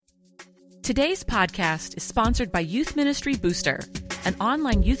Today's podcast is sponsored by Youth Ministry Booster, an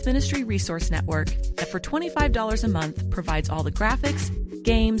online youth ministry resource network that for $25 a month provides all the graphics,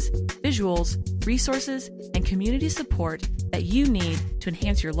 games, visuals, resources, and community support that you need to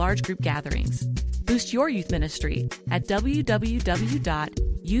enhance your large group gatherings. Boost your youth ministry at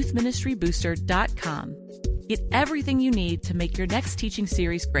www.youthministrybooster.com. Get everything you need to make your next teaching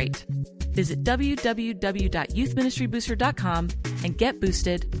series great. Visit www.youthministrybooster.com and get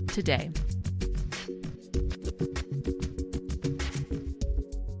boosted today.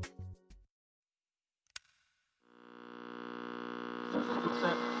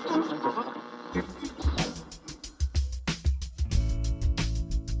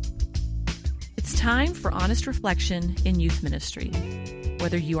 It's time for honest reflection in youth ministry.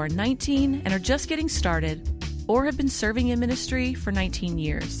 Whether you are 19 and are just getting started or have been serving in ministry for 19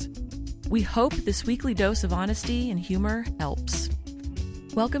 years, we hope this weekly dose of honesty and humor helps.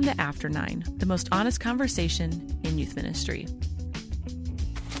 Welcome to After 9, the most honest conversation in youth ministry.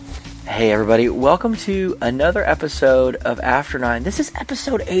 Hey everybody, welcome to another episode of After 9. This is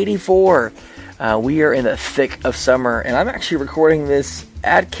episode 84. We are in the thick of summer, and I'm actually recording this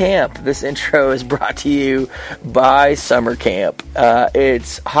at camp. This intro is brought to you by Summer Camp.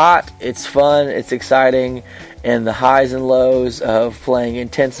 It's hot, it's fun, it's exciting, and the highs and lows of playing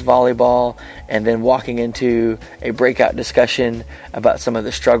intense volleyball and then walking into a breakout discussion about some of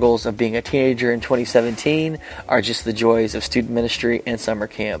the struggles of being a teenager in 2017 are just the joys of student ministry and summer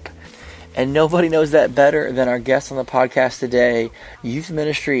camp. And nobody knows that better than our guest on the podcast today, youth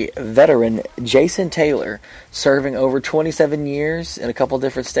ministry veteran Jason Taylor, serving over 27 years in a couple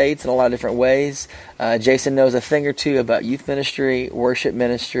different states in a lot of different ways. Jason knows a thing or two about youth ministry, worship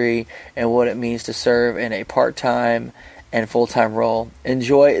ministry, and what it means to serve in a part-time and full-time role.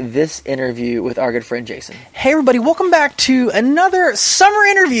 Enjoy this interview with our good friend Jason. Hey everybody, welcome back to another summer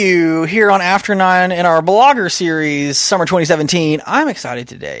interview here on After 9 in our blogger series, Summer 2017. I'm excited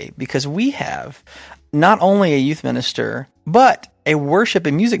today because we have not only a youth minister, but a worship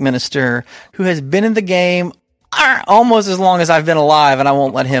and music minister who has been in the game almost as long as I've been alive, and I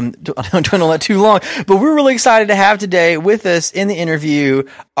won't let him dwindle it too long. But we're really excited to have today with us in the interview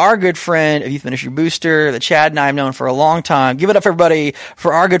our good friend of Youth Ministry Booster that Chad and I have known for a long time. Give it up, everybody,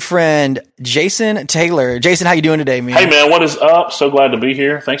 for our good friend Jason Taylor. Jason, how you doing today, man? Hey, man, what is up? So glad to be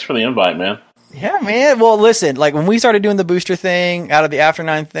here. Thanks for the invite, man. Yeah, man. Well, listen, like when we started doing the booster thing out of the After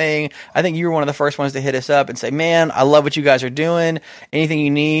 9 thing, I think you were one of the first ones to hit us up and say, man, I love what you guys are doing. Anything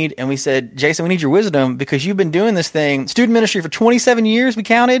you need. And we said, Jason, we need your wisdom because you've been doing this thing, student ministry for 27 years. We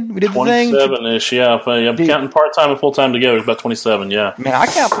counted. We did the thing. 27-ish, yeah. I'm counting part-time and full-time together. It's about 27, yeah. Man, I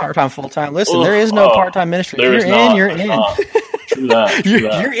count part-time, full-time. Listen, there is no part-time ministry. If you're in, you're in. True that.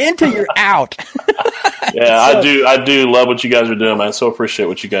 You're in till you're out. Yeah, so, I do love what you guys are doing, man. So appreciate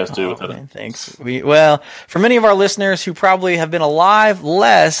what you guys do with it. Man, thanks. Well, for many of our listeners who probably have been alive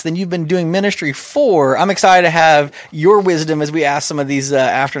less than you've been doing ministry for, I'm excited to have your wisdom as we ask some of these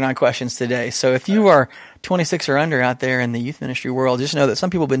After 9 questions today. So if you are 26 or under out there in the youth ministry world, just know that some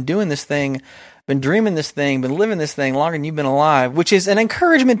people have been doing this thing, been dreaming this thing, been living this thing longer than you've been alive, which is an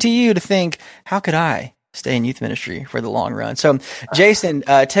encouragement to you to think, how could I stay in youth ministry for the long run? So, Jason,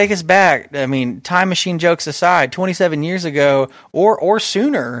 take us back. I mean, time machine jokes aside, 27 years ago or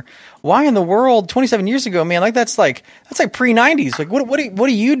sooner, why in the world 27 years ago, man? Like that's like pre-90s. Like what are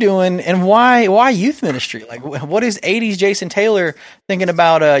you doing, and why youth ministry? Like what is 80s Jason Taylor thinking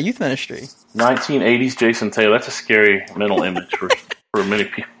about youth ministry? 1980s Jason Taylor. That's a scary mental image for many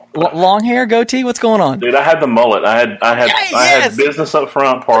people. Long hair, goatee, what's going on? Dude, I had the mullet. I had business up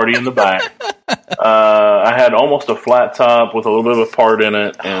front, party in the back. I had almost a flat top with a little bit of a part in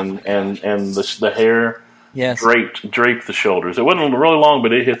it, and the hair draped the shoulders. It wasn't really long,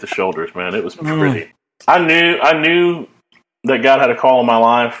 but it hit the shoulders, man. It was pretty. I knew that God had a call in my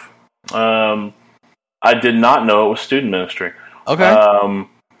life. I did not know it was student ministry. Okay.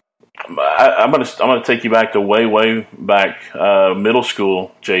 I'm gonna take you back to way back middle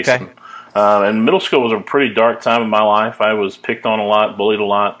school, Jason. Okay. And middle school was a pretty dark time in my life. I was picked on a lot, bullied a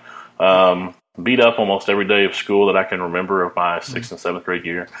lot, beat up almost every day of school that I can remember of my 6th and 7th grade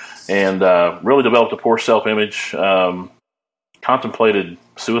year, and really developed a poor self-image. Contemplated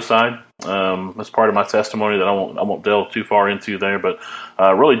suicide. That's part of my testimony that I won't delve too far into there, but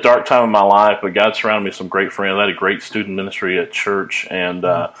really dark time in my life. But God surrounded me with some great friends. I had a great student ministry at church, and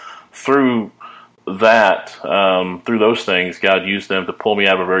through that, through those things, God used them to pull me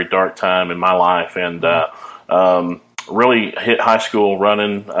out of a very dark time in my life, and really hit high school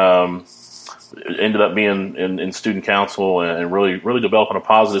running. Ended up being in student council and really developing a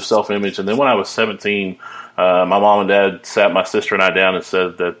positive self-image. And then when I was 17, my mom and dad sat my sister and I down and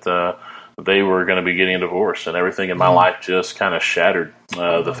said that they were going to be getting a divorce, and everything in my life just kind of shattered.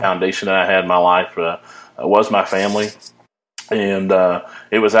 The foundation that I had in my life was my family, and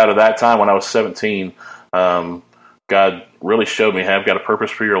it was out of that time when I was 17. God really showed me, hey, I've got a purpose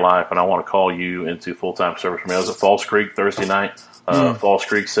for your life, and I want to call you into full-time service for me. I was at Falls Creek Thursday night, Falls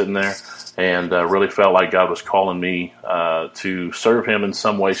Creek sitting there, and really felt like God was calling me to serve Him in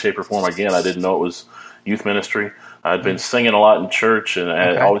some way, shape, or form. Again, I didn't know it was youth ministry. I'd been singing a lot in church, and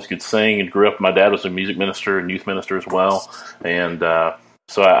I always could sing and grew up. My dad was a music minister and youth minister as well, and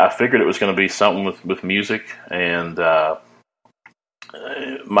so I figured it was going to be something with music. And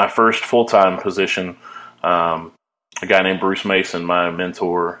my first full-time position, a guy named Bruce Mason, my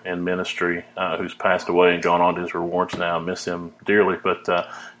mentor in ministry, who's passed away and gone on to his rewards now. I miss him dearly, but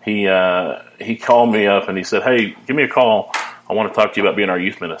he called me up and he said, "Hey, give me a call. I want to talk to you about being our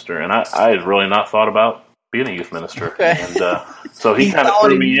youth minister." And I had really not thought about being a youth minister. Okay. And so he kind of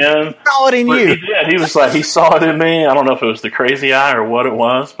threw me in. Saw it in you. He did. He was like, he saw it in me. I don't know if it was the crazy eye or what it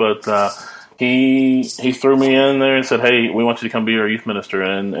was, but he threw me in there and said, "Hey, we want you to come be our youth minister."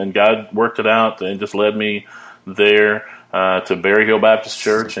 And God worked it out and just led me there to Berry Hill Baptist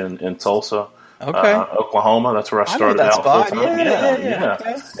Church in Tulsa, Oklahoma. That's where I started out full time. Yeah.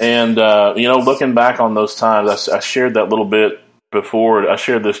 Okay. And looking back on those times, I shared that little bit before. I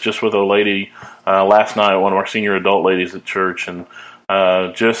shared this just with a lady last night, one of our senior adult ladies at church, and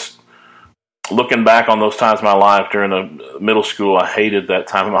just looking back on those times in my life during the middle school, I hated that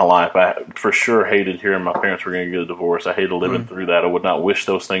time in my life. I for sure hated hearing my parents were going to get a divorce. I hated living through that. I would not wish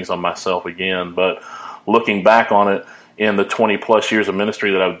those things on myself again. But looking back on it, in the 20-plus years of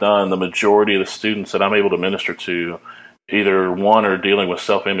ministry that I've done, the majority of the students that I'm able to minister to, either one, are dealing with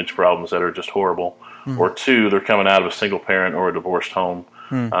self-image problems that are just horrible, or two, they're coming out of a single parent or a divorced home.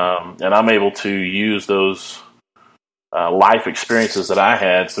 And I'm able to use those life experiences that I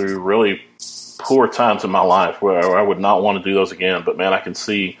had through really poor times in my life where I would not want to do those again. But, man, I can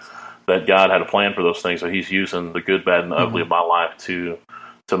see that God had a plan for those things, so He's using the good, bad, and the ugly of my life to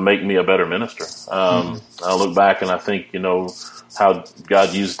make me a better minister. I look back and I think, how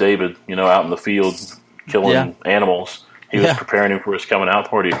God used David, out in the field killing animals. He was preparing him for his coming out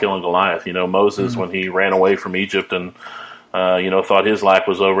party of killing Goliath. Moses, when he ran away from Egypt and, thought his life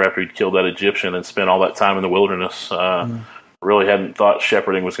was over after he'd killed that Egyptian and spent all that time in the wilderness, really hadn't thought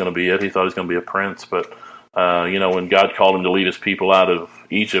shepherding was going to be it. He thought he was going to be a prince. But, when God called him to lead his people out of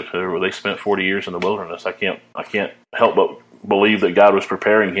Egypt, they spent 40 years in the wilderness. I can't help but believe that God was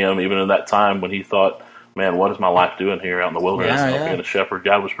preparing him even in that time when he thought, man, what is my life doing here out in the wilderness? Being a shepherd.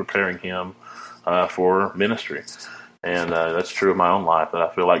 God was preparing him for ministry. And that's true of my own life, that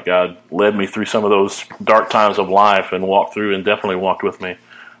I feel like God led me through some of those dark times of life and walked through and definitely walked with me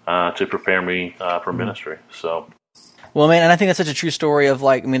to prepare me for ministry. So, well, man, and I think that's such a true story of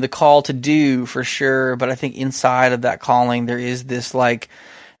the call to do for sure, but I think inside of that calling there is this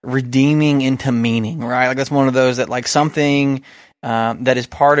redeeming into meaning, right? That's one of those that something that is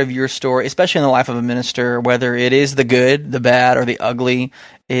part of your story, especially in the life of a minister, whether it is the good, the bad, or the ugly,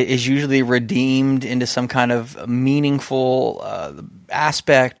 it is usually redeemed into some kind of meaningful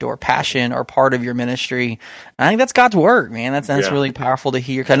aspect or passion or part of your ministry. And I think that's God's work, man. That's really powerful to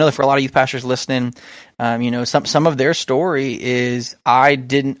hear. 'Cause I know that for a lot of youth pastors listening, some of their story is I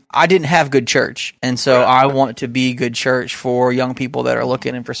didn't have good church, and so I want to be good church for young people that are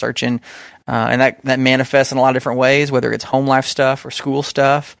looking and for searching. And that manifests in a lot of different ways, whether it's home life stuff or school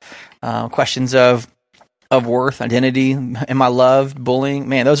stuff, questions of worth, identity, am I loved, bullying.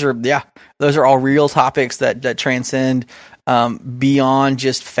 Man, those are all real topics that transcend beyond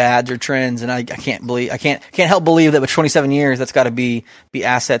just fads or trends. And I can't help believe that with 27 years, that's got to be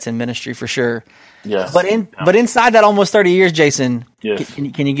assets in ministry for sure. Yeah. But inside that almost 30 years, Jason, yes. Can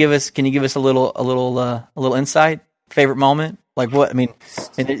you give us a little insight? Favorite moment? What? I mean,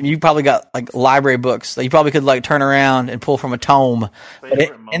 you probably got library books that you probably could turn around and pull from a tome.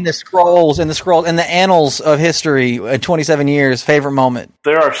 But in the scrolls, in the annals of history, 27 years, favorite moment.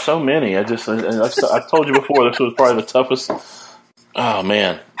 There are so many. I told you before, this was probably the toughest. Oh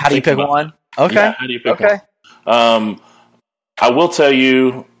man. How do you pick one? Okay. Yeah, how do you pick one? I will tell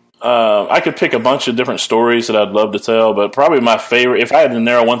you, I could pick a bunch of different stories that I'd love to tell, but probably my favorite, if I had to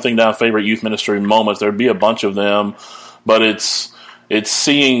narrow one thing down, favorite youth ministry moments, there'd be a bunch of them. But it's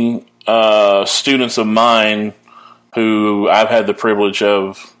seeing students of mine who I've had the privilege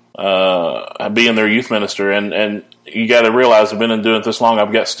of being their youth minister, and you got to realize I've been doing it this long.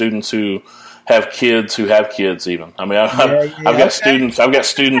 I've got students who have kids even. I mean, I've got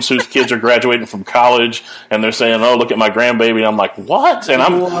students whose kids are graduating from college, and they're saying, "Oh, look at my grandbaby." And I'm like, "What?" And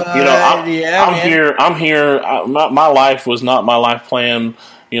I'm here. My life was not my life plan.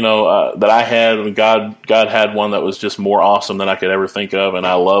 that I had. And God had one that was just more awesome than I could ever think of, and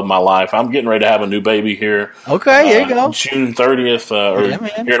I love my life. I'm getting ready to have a new baby here. Okay, there you go. June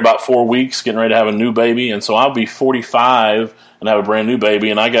 30th, here in about 4 weeks, getting ready to have a new baby, and so I'll be 45 and have a brand new baby,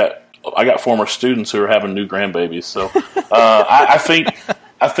 and I got former students who are having new grandbabies. So I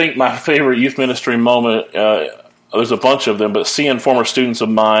think my favorite youth ministry moment, there's a bunch of them, but seeing former students of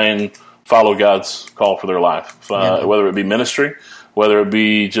mine follow God's call for their life, whether it be ministry, whether it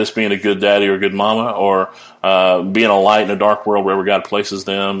be just being a good daddy or a good mama, or being a light in a dark world wherever God places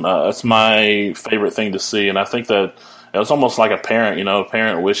them. That's my favorite thing to see, and I think that it's almost like a parent. A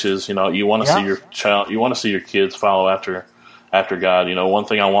parent wishes, you want to see your child, you want to see your kids follow after God. One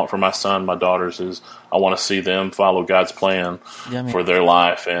thing I want for my son, my daughters, is I want to see them follow God's plan for their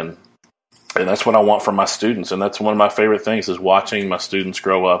life, and that's what I want from my students. And that's one of my favorite things, is watching my students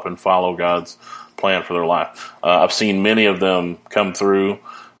grow up and follow God's plan for their life. I've seen many of them come through,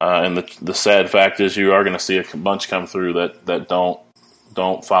 and the sad fact is you are going to see a bunch come through that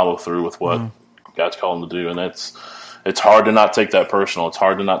don't follow through with what God's calling them to do, and it's hard to not take that personal. It's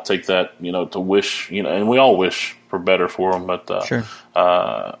hard to not take that, to wish, and we all wish for better for them. But sure.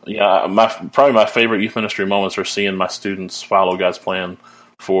 Probably my favorite youth ministry moments are seeing my students follow God's plan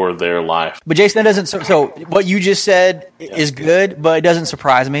for their life. But Jason, that doesn't. So what you just said is good, but it doesn't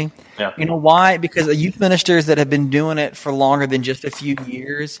surprise me. Yeah. You know why? Because the youth ministers that have been doing it for longer than just a few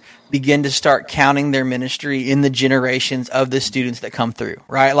years begin to start counting their ministry in the generations of the students that come through,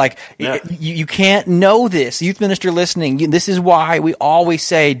 right? Like you can't know this. Youth minister listening, this is why we always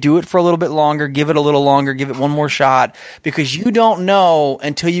say, do it for a little bit longer, give it a little longer, give it one more shot, because you don't know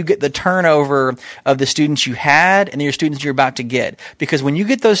until you get the turnover of the students you had and your students you're about to get. Because when you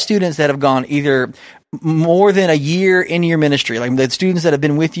get those students that have gone either more than a year into your ministry, like the students that have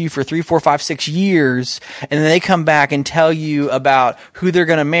been with you for 3, 4, 5, 6 years, and then they come back and tell you about who they're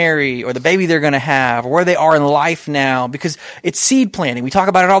going to marry or the baby they're going to have or where they are in life now, because it's seed planting. We talk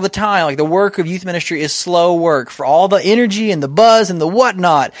about it all the time. Like, the work of youth ministry is slow work. For all the energy and the buzz and the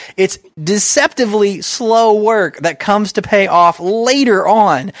whatnot, it's deceptively slow work that comes to pay off later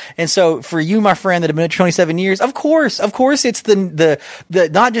on. And so for you, my friend, that have been at 27 years, of course, it's the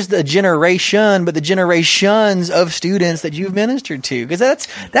not just the generation, but the generations of students that you've ministered to, because that's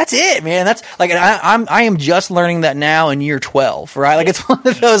it, man. That's like, I am just learning that now in year 12, right? Like, it's one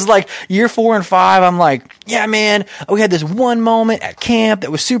of those, like, year 4 and 5, I'm like, yeah, man, we had this one moment at camp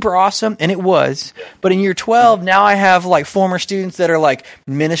that was super awesome, and it was. But in year 12, now I have like former students that are like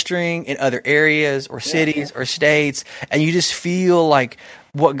ministering in other areas or cities or states, and you just feel like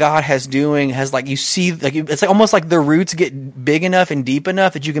what God has doing has, like, you see, like, it's like almost like the roots get big enough and deep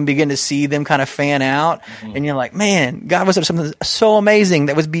enough that you can begin to see them kind of fan out, and you're like, man, God was up to something so amazing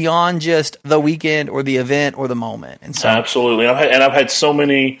that was beyond just the weekend or the event or the moment. And so, absolutely, I've had so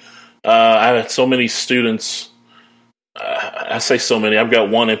many, students. I say so many. I've got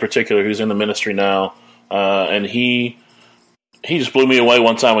one in particular who's in the ministry now, and he just blew me away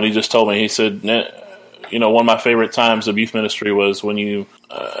one time when he just told me. He said, one of my favorite times of youth ministry was when you,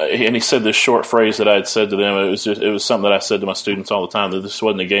 and he said this short phrase that I had said to them. It was something that I said to my students all the time, that this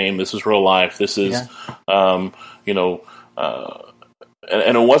wasn't a game. This is real life. This is, and it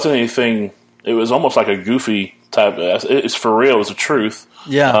wasn't anything. It was almost like a goofy type. It's for real. It was the truth.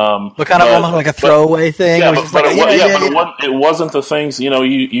 Yeah. But kind of almost like a throwaway thing. Yeah, it wasn't the things,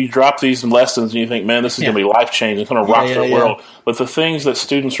 you drop these lessons and you think, man, this is going to be life-changing. It's going to rock their world. But the things that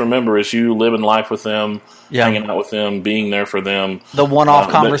students remember is you living life with them, hanging out with them, being there for them. The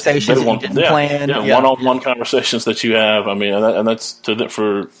one-off conversations that you didn't plan. One-on-one conversations that you have. I mean, and that's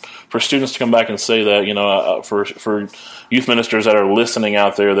for students to come back and say that, for youth ministers that are listening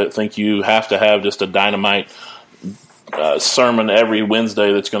out there that think you have to have just a dynamite sermon every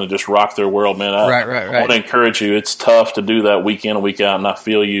Wednesday that's going to just rock their world, man. I want to encourage you. It's tough to do that week in and week out, and I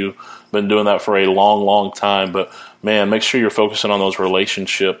feel you've been doing that for a long, long time. But, man, make sure you're focusing on those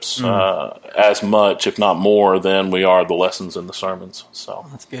relationships as much, if not more, than we are the lessons in the sermons. So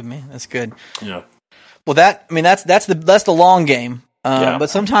that's good, man. That's good. Yeah. Well, that's the long game. But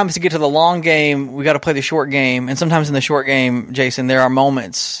sometimes to get to the long game, we got to play the short game, and sometimes in the short game, Jason, there are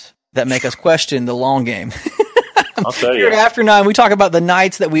moments that make us question the long game. I'll tell you. Here at After 9, we talk about the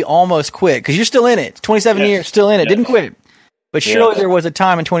nights that we almost quit, because you're still in it. 27 years, still in it, didn't quit. But surely there was a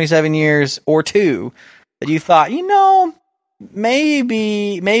time in 27 years or two that you thought,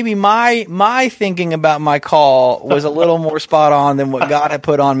 maybe my thinking about my call was a little more spot on than what God had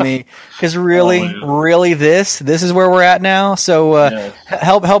put on me. Because really, this is where we're at now. So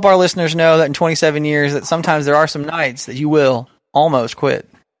help our listeners know that in 27 years, that sometimes there are some nights that you will almost quit.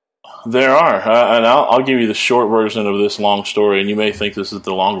 There are, and I'll give you the short version of this long story, and you may think this is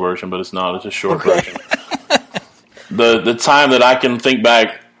the long version, but it's not. It's a short version. The time that I can think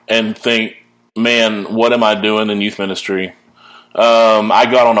back and think, man, what am I doing in youth ministry? I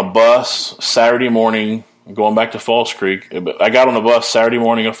got on a bus Saturday morning, going back to Falls Creek. I got on a bus Saturday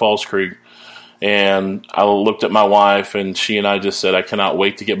morning at Falls Creek, and I looked at my wife, and she and I just said, I cannot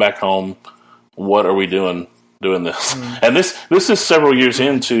wait to get back home. What are we doing this? And this is several years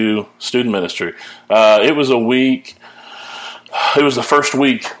into student ministry. It was the first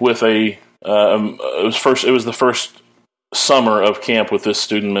week with it was the first summer of camp with this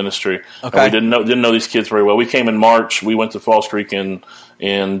student ministry. Okay. We didn't know these kids very well. We came in March. We went to Falls Creek in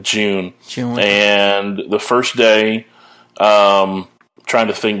June. And the first day, trying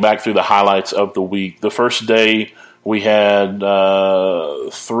to think back through the highlights of the week. The first day we had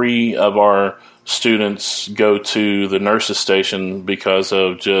 3 of our students go to the nurse's station because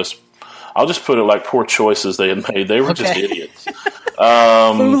of I'll just put it like poor choices they had made. They were just idiots.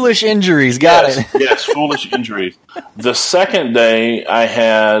 Foolish injuries. Got it. Yes, foolish injuries. The second day, I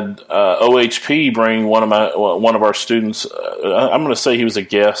had OHP bring one of our students. I'm going to say he was a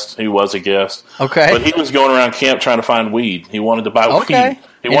guest. He was a guest. Okay. But he was going around camp trying to find weed. He wanted to buy weed.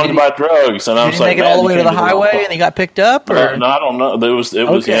 He wanted to buy drugs, and I was like, "Did he make it all the way to the highway, and he got picked up?" Or no, I don't know. It was.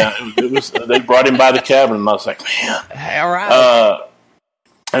 They brought him by the cabin, and I was like, "Man, all right."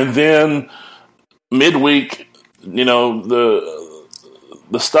 And then midweek, the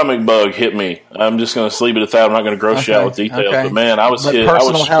stomach bug hit me. I'm just going to leave it at that. I'm not going to gross you out with details, but man, I was hit.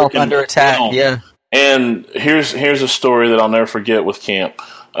 Personal health under attack. Down. Yeah. And here's a story that I'll never forget with camp.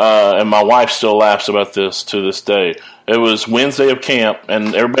 And my wife still laughs about this to this day. It was Wednesday of camp,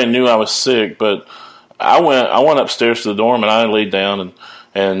 and everybody knew I was sick, but I went upstairs to the dorm, and I laid down,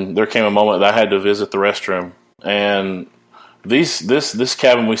 and there came a moment that I had to visit the restroom. And this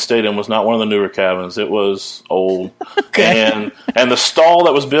cabin we stayed in was not one of the newer cabins. It was old. Okay. And the stall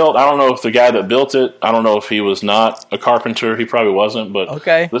that was built, I don't know if the guy that built it, I don't know if he was not a carpenter. He probably wasn't, but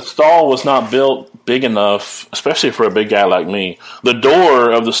the stall was not built big enough, especially for a big guy like me. The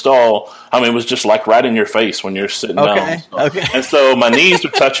door of the stall, was just like right in your face when you're sitting down. Okay. And so my knees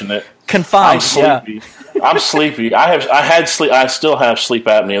are touching it. Confined. I'm sleepy. Yeah. I'm sleepy. I still have sleep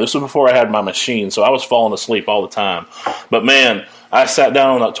apnea. This was before I had my machine, so I was falling asleep all the time. But man, I sat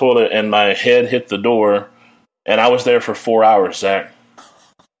down on that toilet and my head hit the door, and I was there for 4 hours, Zach.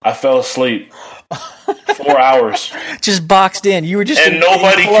 I fell asleep. 4 hours. Just boxed in. You were just and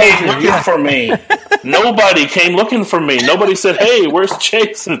nobody came looking for me. Nobody came looking for me. Nobody said, "Hey, where's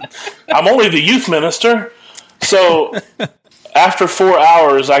Jason?" I'm only the youth minister. So after 4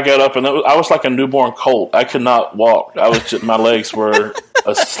 hours, I got up, and I was like a newborn colt. I could not walk. My legs were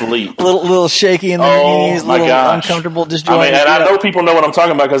asleep. little shaky in the knees, my gosh. Uncomfortable, disjointed. And I know people know what I'm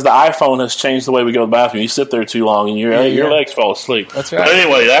talking about because the iPhone has changed the way we go to the bathroom. You sit there too long, and your legs fall asleep. That's right. But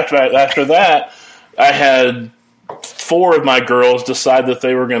anyway, after that, I had 4 of my girls decide that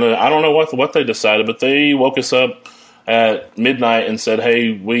they were going to, I don't know what they decided, but they woke us up at midnight and said,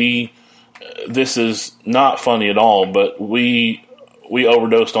 "Hey, this is not funny at all, but we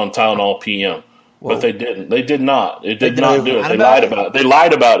overdosed on Tylenol PM." Whoa. But they didn't. They did not. It did not do it. They lied about it. They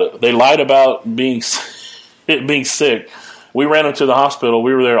lied about it. They lied about being sick. We ran them to the hospital.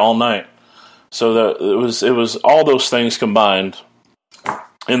 We were there all night. So that it was all those things combined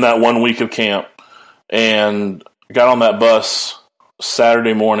in that 1 week of camp. And I got on that bus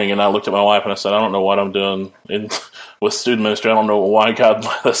Saturday morning, and I looked at my wife and I said, "I don't know what I'm doing with student ministry. I don't know why God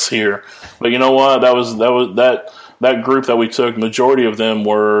led us here." But you know what? That group that we took, majority of them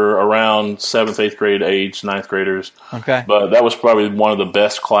were around 7th, 8th grade age, 9th graders. Okay. But that was probably one of the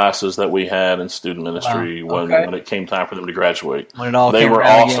best classes that we had in student ministry when it came time for them to graduate. They were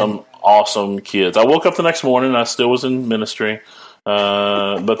awesome kids. I woke up the next morning and I still was in ministry.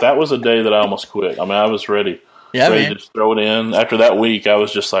 But that was a day that I almost quit. I was ready. Ready to just throw it in. After that week, I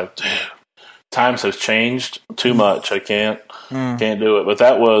was just like, dude, times have changed too much. I can't do it. But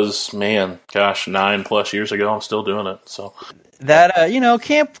that was, 9+ years ago. I'm still doing it. So that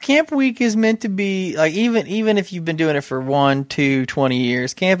camp week is meant to be like even if you've been doing it for 1, 2, 20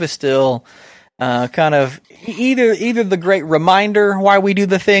 years, camp is still kind of either the great reminder why we do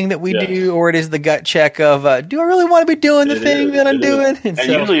the thing that we do, or it is the gut check of do I really want to be doing the thing that I'm doing? And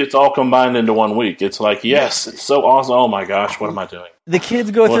usually it's all combined into 1 week. It's like, yes, it's so awesome. Oh my gosh, what am I doing? The kids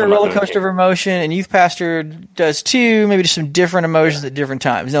go through a roller coaster of emotion, and youth pastor does too. Maybe just some different emotions at different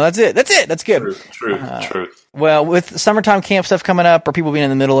times. No, that's it. That's good. Truth. Well, with summertime camp stuff coming up, or people being in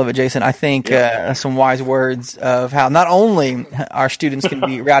the middle of it, Jason, I think some wise words of how not only our students can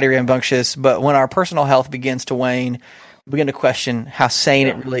be rowdy, rambunctious, but when our personal health begins to wane, begin to question how sane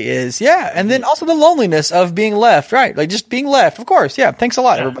it really is. Yeah. And then also the loneliness of being left, right? Like just being left. Of course. Yeah. Thanks a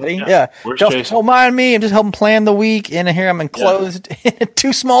lot, everybody. Yeah. Don't mind me. I'm just helping plan the week. And here I'm enclosed in a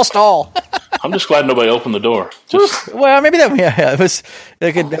too small stall. I'm just glad nobody opened the door. Well, maybe that. Yeah. It was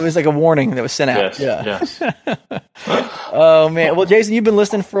like a warning that was sent out. Yes. Oh man. Well, Jason, you've been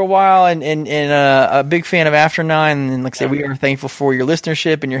listening for a while and a big fan of After 9. And like I said, we are thankful for your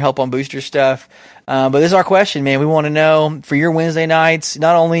listenership and your help on Booster stuff. But this is our question, man. We want to know for your Wednesday nights,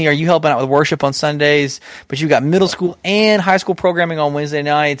 not only are you helping out with worship on Sundays, but you've got middle school and high school programming on Wednesday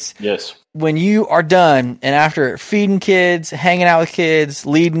nights. Yes. When you are done and after feeding kids, hanging out with kids,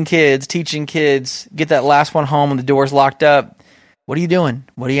 leading kids, teaching kids, get that last one home and the door's locked up, what are you doing?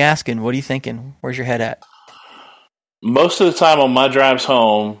 What are you asking? What are you thinking? Where's your head at? Most of the time on my drives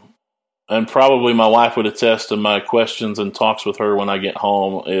home, and probably my wife would attest to my questions and talks with her when I get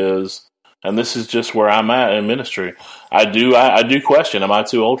home is, and this is just where I'm at in ministry. I do question, am I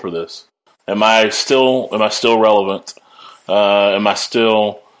too old for this? Am I still relevant? Am I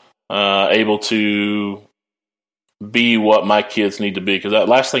still able to be what my kids need to be? Because that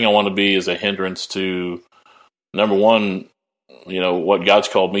last thing I want to be is a hindrance to, number one, what God's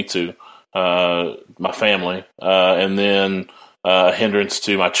called me to, my family, and then a hindrance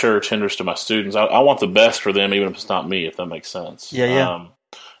to my church, hindrance to my students. I want the best for them, even if it's not me, if that makes sense. Yeah.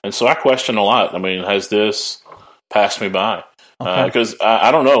 And so I question a lot. I mean, has this passed me by? Because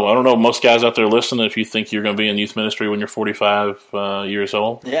I don't know. I don't know. Most guys out there listening, if you think you're going to be in youth ministry when you're 45 years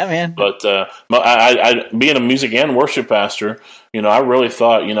old. Yeah, man. But I being a music and worship pastor, I really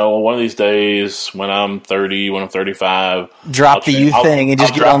thought, one of these days when I'm 30, when I'm 35, drop the youth thing and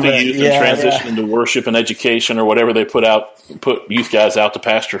just get on the youth and transition into worship and education or whatever they put youth guys out to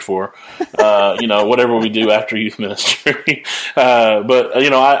pastor for, whatever we do after youth ministry. But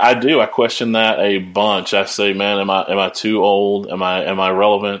I question that a bunch. I say, man, am I too old? Am I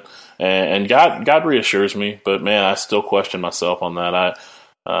relevant? And God reassures me, but man, I still question myself on that.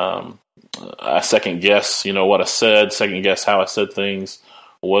 I second guess, what I said, second guess how I said things.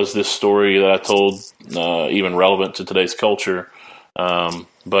 Was this story that I told even relevant to today's culture? But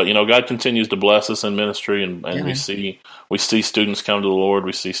God continues to bless us in ministry, and we see students come to the Lord.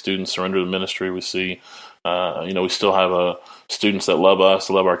 We see students surrender to the ministry. We see, we still have students that love us,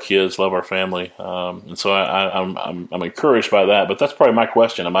 love our kids, love our family, and so I'm encouraged by that. But that's probably my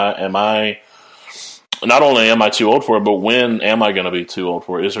question: Am I not only am I too old for it, but when am I going to be too old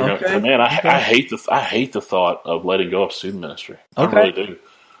for it? Is there I hate the thought of letting go of student ministry. I really do.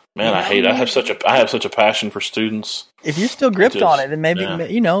 Man, I hate it. I have such a passion for students. If you're still gripped on it, then maybe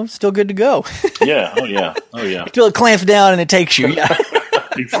still good to go. Yeah. Oh yeah. Until it clamps down and it takes you. Yeah.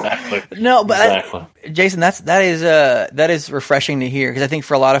 Exactly. No, but Jason, that is refreshing to hear, because I think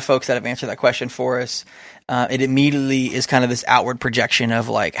for a lot of folks that have answered that question for us, it immediately is kind of this outward projection of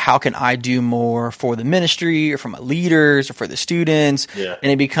like, how can I do more for the ministry or for my leaders or for the students? Yeah.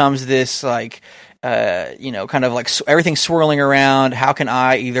 And it becomes this like, kind of like everything swirling around. How can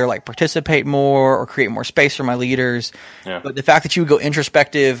I either like participate more or create more space for my leaders? Yeah. But the fact that you would go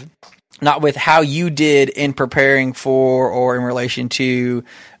introspective, not with how you did in preparing for or in relation to,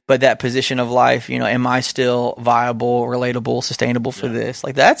 but that position of life, am I still viable, relatable, sustainable for this?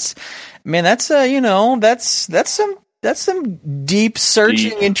 Like that's some deep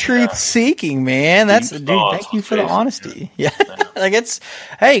searching and truth seeking, man. Thank you for the honesty. Yeah. Like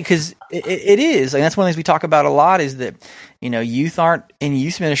because it is. Like that's one of the things we talk about a lot is that, youth aren't in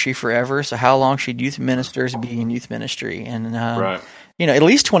youth ministry forever. So how long should youth ministers be in youth ministry? And, right. At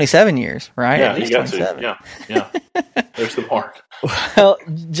least 27 years, right? Yeah, at least you got 27. To. Yeah. There's the mark. Well,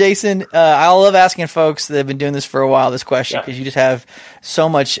 Jason, I love asking folks that have been doing this for a while this question, because you just have so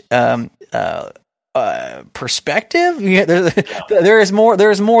much perspective. There is more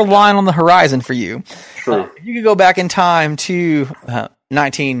line on the horizon for you. True. If you could go back in time to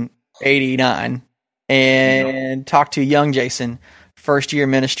 1989 and talk to young Jason, first year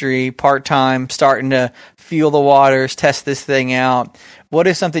ministry, part-time, starting to feel the waters, test this thing out. What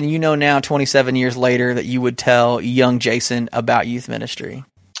is something now 27 years later that you would tell young Jason about youth ministry?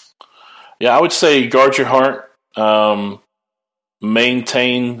 Yeah, I would say guard your heart,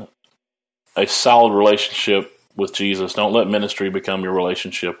 maintain a solid relationship with Jesus. Don't let ministry become your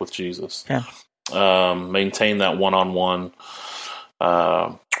relationship with Jesus. Yeah. Maintain that one-on-one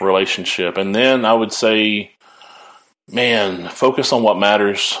relationship. And then I would say, man, focus on what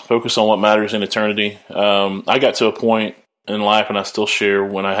matters. Focus on what matters in eternity. I got to a point in life, and I still share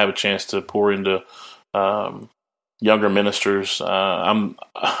when I have a chance to pour into younger ministers. I'm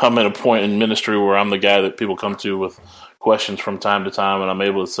at a point in ministry where I'm the guy that people come to with questions from time to time, and I'm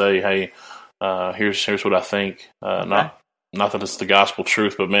able to say, hey, Here's what I think. Not that it's the gospel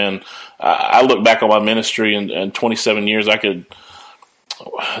truth, but man, I look back on my ministry and 27 years.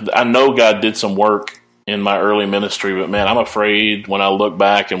 I know God did some work in my early ministry, but man, I'm afraid when I look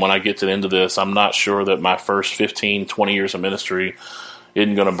back and when I get to the end of this, I'm not sure that my first 15, 20 years of ministry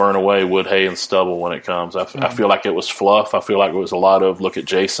isn't going to burn away wood, hay, and stubble when it comes. I feel like it was fluff. I feel like it was a lot of look at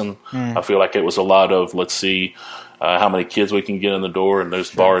Jason. I feel like it was a lot of let's see how many kids we can get in the door and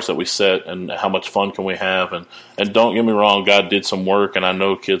those bars that we set and how much fun can we have. And don't get me wrong, God did some work, and I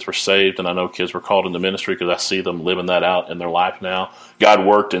know kids were saved, and I know kids were called into ministry because I see them living that out in their life now. God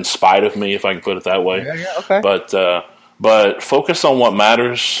worked in spite of me, if I can put it that way. Okay. But focus on what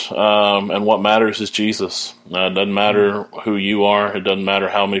matters, and what matters is Jesus. It doesn't matter who you are. It doesn't matter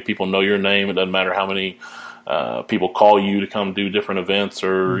how many people know your name. It doesn't matter how many people call you to come do different events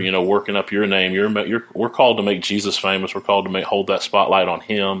or working up your name. We're called to make Jesus famous. We're called to hold that spotlight on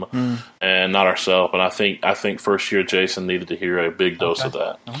Him and not ourselves. And I think first year Jason needed to hear a big dose of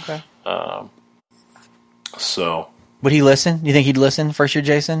that. Okay. So. Would he listen? Do you think he'd listen first year,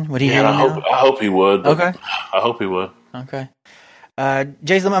 Jason? Would he hear him now? I hope he would. Okay. I hope he would. Okay.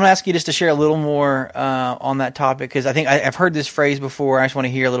 Jason, I'm going to ask you just to share a little more on that topic because I think I've heard this phrase before. I just want to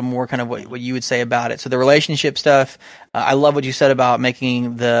hear a little more kind of what you would say about it. So the relationship stuff, I love what you said about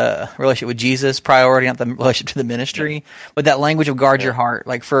making the relationship with Jesus priority, not the relationship to the ministry. But that language of guard your heart.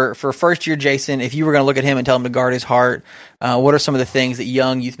 Like for first year Jason, if you were going to look at him and tell him to guard his heart, what are some of the things that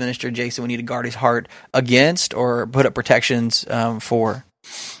young youth minister Jason would need to guard his heart against or put up protections for?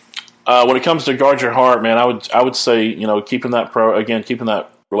 When it comes to guard your heart, man, I would say keeping that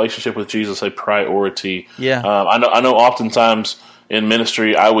relationship with Jesus a priority. Yeah. I know. Oftentimes in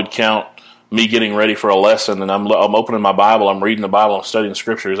ministry, I would count me getting ready for a lesson, and I'm opening my Bible, I'm reading the Bible, I'm studying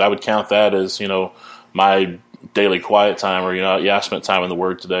scriptures. I would count that as my daily quiet time, or I spent time in the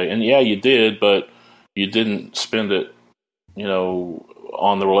Word today, and yeah, you did, but you didn't spend it,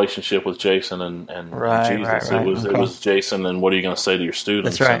 on the relationship with Jason and Jesus. Right. It was Jason, and what are you going to say to your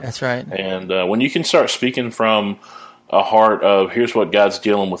students? That's right. And when you can start speaking from a heart of here's what God's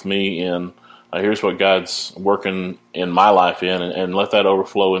dealing with me in, here's what God's working in my life in, and let that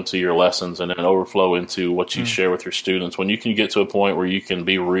overflow into your lessons and then overflow into what you share with your students. When you can get to a point where you can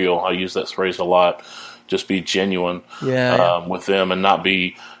be real, I use that phrase a lot, just be genuine with them and not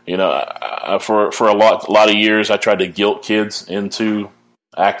be, for a lot of years I tried to guilt kids into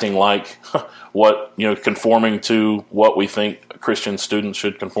acting like conforming to what we think Christian students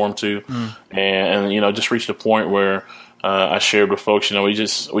should conform to. And just reached a point where I shared with folks,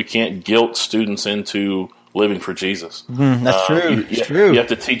 we can't guilt students into living for Jesus. That's true. It's true. You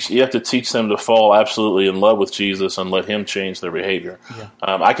have to teach them to fall absolutely in love with Jesus and let Him change their behavior.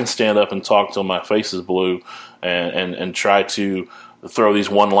 I can stand up and talk till my face is blue and try to throw these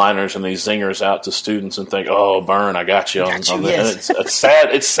one-liners and these zingers out to students and think, "Oh, Burn, I got you." Yes. And it's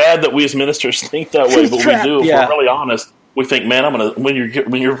sad. It's sad that we as ministers think that way, but we do. If we're really honest, we think, "Man, when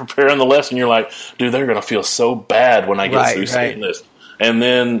you're preparing the lesson, you're like, dude, they're gonna feel so bad when I get through saying this." And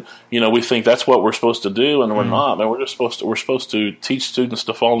then we think that's what we're supposed to do, and we're not. Man, we're supposed to teach students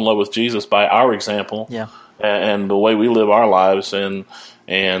to fall in love with Jesus by our example, and the way we live our lives, and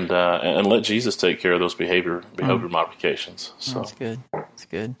let Jesus take care of those behavior modifications. So That's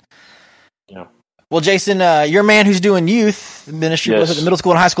good. Yeah. Well, Jason, you're a man who's doing youth ministry both at the middle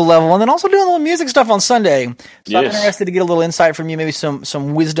school and high school level, and then also doing a little music stuff on Sunday. So I'm interested to get a little insight from you, maybe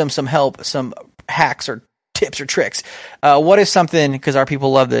some wisdom, some help, some hacks or tips or tricks. What is something, because our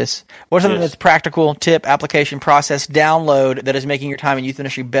people love this, what is something that's practical, tip, application, process, download that is making your time in youth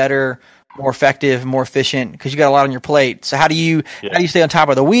ministry better, more effective, more efficient, because you got a lot on your plate. So how do you stay on top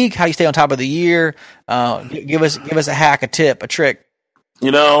of the week? How do you stay on top of the year? Give us a hack, a tip, a trick.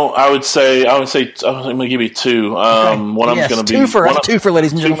 I would say I'm going to give you two. One of them's going to be two for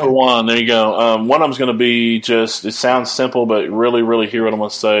ladies and gentlemen. 2 for 1. There you go. One of them's going to be it sounds simple, but really, really hear what I'm going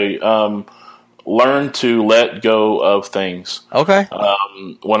to say. Learn to let go of things. Okay.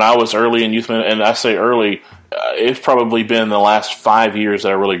 When I was early in youth, and I say early, it's probably been the last 5 years that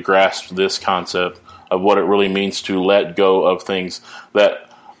I really grasped this concept of what it really means to let go of things.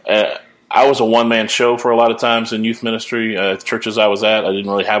 That I was a one-man show for a lot of times in youth ministry. Churches I was at, I didn't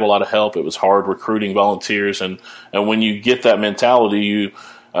really have a lot of help. It was hard recruiting volunteers, and when you get that mentality, you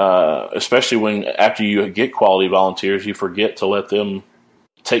especially after you get quality volunteers, you forget to let them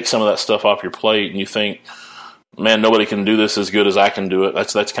take some of that stuff off your plate, and you think, man, nobody can do this as good as I can do it.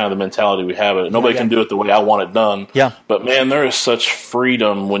 That's kind of the mentality we have. Nobody can do it the way I want it done. Yeah. But man, there is such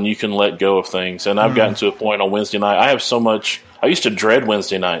freedom when you can let go of things. And I've gotten to a point on Wednesday night. I have so much I used to dread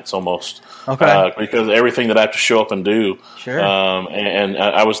Wednesday nights almost. Okay. Because everything that I have to show up and do. Sure. And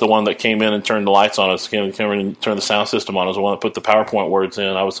I was the one that came in and turned the lights on. I came in and turned the sound system on. I was the one that put the PowerPoint words in.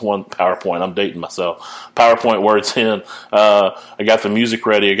 I was the one PowerPoint. I'm dating myself. PowerPoint words in. I got the music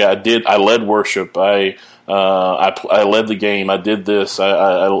ready. I led worship. I led the game. I did this.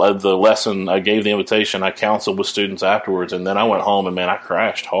 I led the lesson. I gave the invitation. I counseled with students afterwards, and then I went home and man, I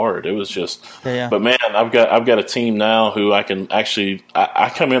crashed hard. It was just. Yeah. But man, I've got a team now who I can actually. I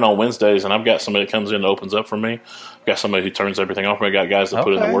come in on Wednesdays, and I've got somebody that comes in and opens up for me. I've got somebody who turns everything off. I've got guys that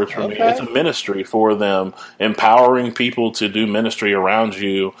put in the words for me. It's a ministry for them, empowering people to do ministry around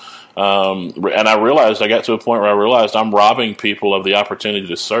you. And I got to a point where I realized I'm robbing people of the opportunity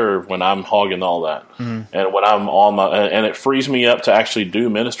to serve when I'm hogging all that. And when I'm and it frees me up to actually do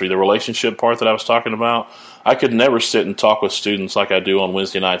ministry. The relationship part that I was talking about, I could never sit and talk with students like I do on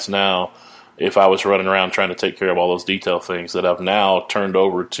Wednesday nights now if I was running around trying to take care of all those detail things that I've now turned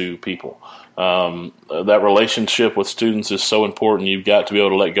over to people. That relationship with students is so important. You've got to be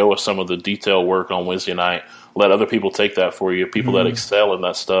able to let go of some of the detail work on Wednesday night. Let other people take that for you. People that excel in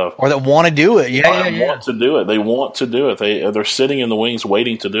that stuff, or that want to do it. Want to do it. They want to do it. They're sitting in the wings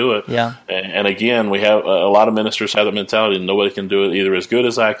waiting to do it. Yeah. And again, we have a lot of ministers have the mentality that nobody can do it either as good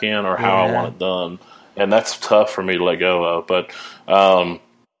as I can or how I want it done, and that's tough for me to let go of. But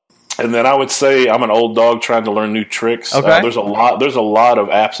and then I would say I'm an old dog trying to learn new tricks. Okay. There's a lot of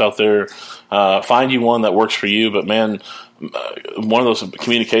apps out there. Find you one that works for you. But man, one of those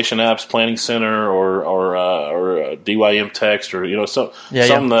communication apps, Planning Center or DYM Text, or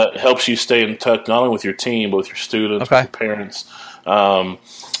something that helps you stay in touch not only with your team but with your students, with your parents. And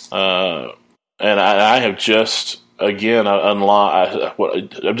I have just again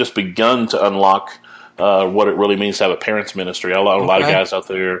I've just begun to unlock what it really means to have a parents ministry. A lot of guys out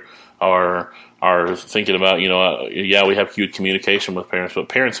there are thinking about, we have good communication with parents, but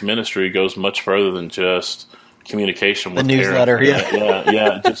parents ministry goes much further than just communication with the newsletter.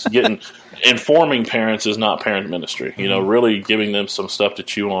 Parents. Just informing parents is not parent ministry. Really giving them some stuff to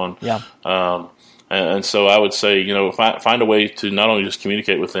chew on. And so I would say, find a way to not only just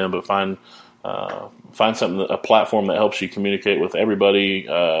communicate with them, but find a platform that helps you communicate with everybody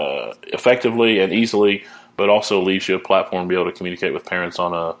effectively and easily, but also leaves you a platform to be able to communicate with parents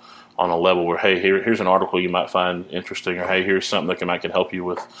on a level where, hey, here's an article you might find interesting, or hey, here's something that can help you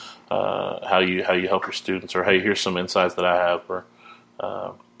with how you help your students, or hey, here's some insights that I have for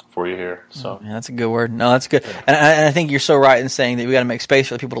you here. So that's a good word. No, that's good. And I think you're so right in saying that we got to make space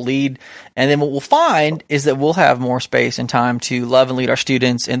for people to lead. And then what we'll find is that we'll have more space and time to love and lead our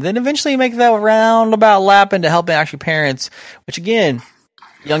students, and then eventually make that roundabout lap into helping actually parents, which again,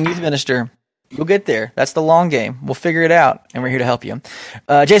 young youth minister, you'll get there. That's the long game. We'll figure it out, and we're here to help you.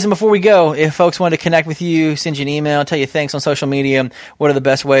 Jason, before we go, if folks want to connect with you, send you an email, tell you thanks on social media, what are the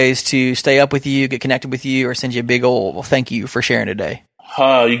best ways to stay up with you, get connected with you, or send you a big old thank you for sharing today?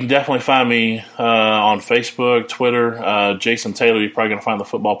 You can definitely find me on Facebook, Twitter. Jason Taylor, you're probably going to find the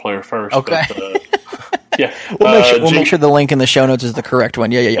football player first. Okay. But, we'll make sure the link in the show notes is the correct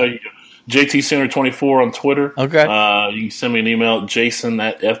one. Yeah. JT Center 24 on Twitter. Okay. You can send me an email,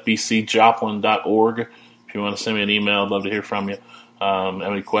 jason@fbcjoplin.org. If you want to send me an email, I'd love to hear from you. Have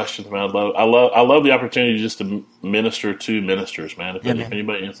any questions, man? I love the opportunity just to minister to ministers, man. If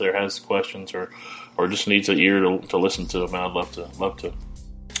anybody out there has questions or just needs an ear to listen to, man, I'd love to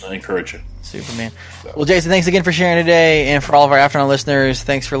encourage you. Superman. Well, Jason, thanks again for sharing today, and for all of our Afternoon listeners,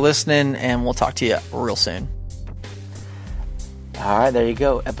 thanks for listening, and we'll talk to you real soon. All right, there you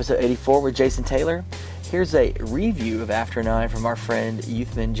go. Episode 84 with Jason Taylor. Here's a review of After 9 from our friend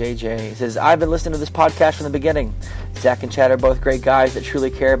Youthman JJ. He says, I've been listening to this podcast from the beginning. Zach and Chad are both great guys that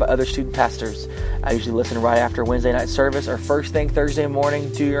truly care about other student pastors. I usually listen right after Wednesday night service or first thing Thursday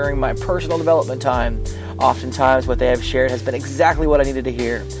morning during my personal development time. Oftentimes what they have shared has been exactly what I needed to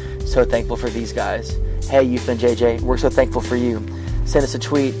hear. So thankful for these guys. Hey, Youthman JJ, we're so thankful for you. Send us a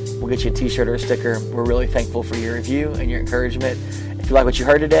tweet. We'll get you a t-shirt or a sticker. We're really thankful for your review and your encouragement. If you like what you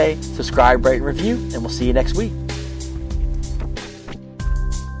heard today, subscribe, rate, and review, and we'll see you next week.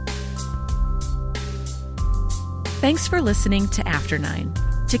 Thanks for listening to After 9.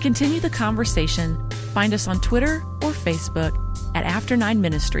 To continue the conversation, find us on Twitter or Facebook at After 9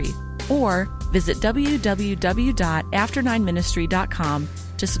 Ministry, or visit www.after9ministry.com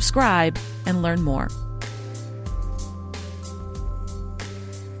to subscribe and learn more.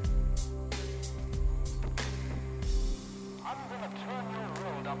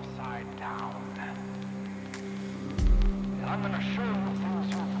 I'm gonna show you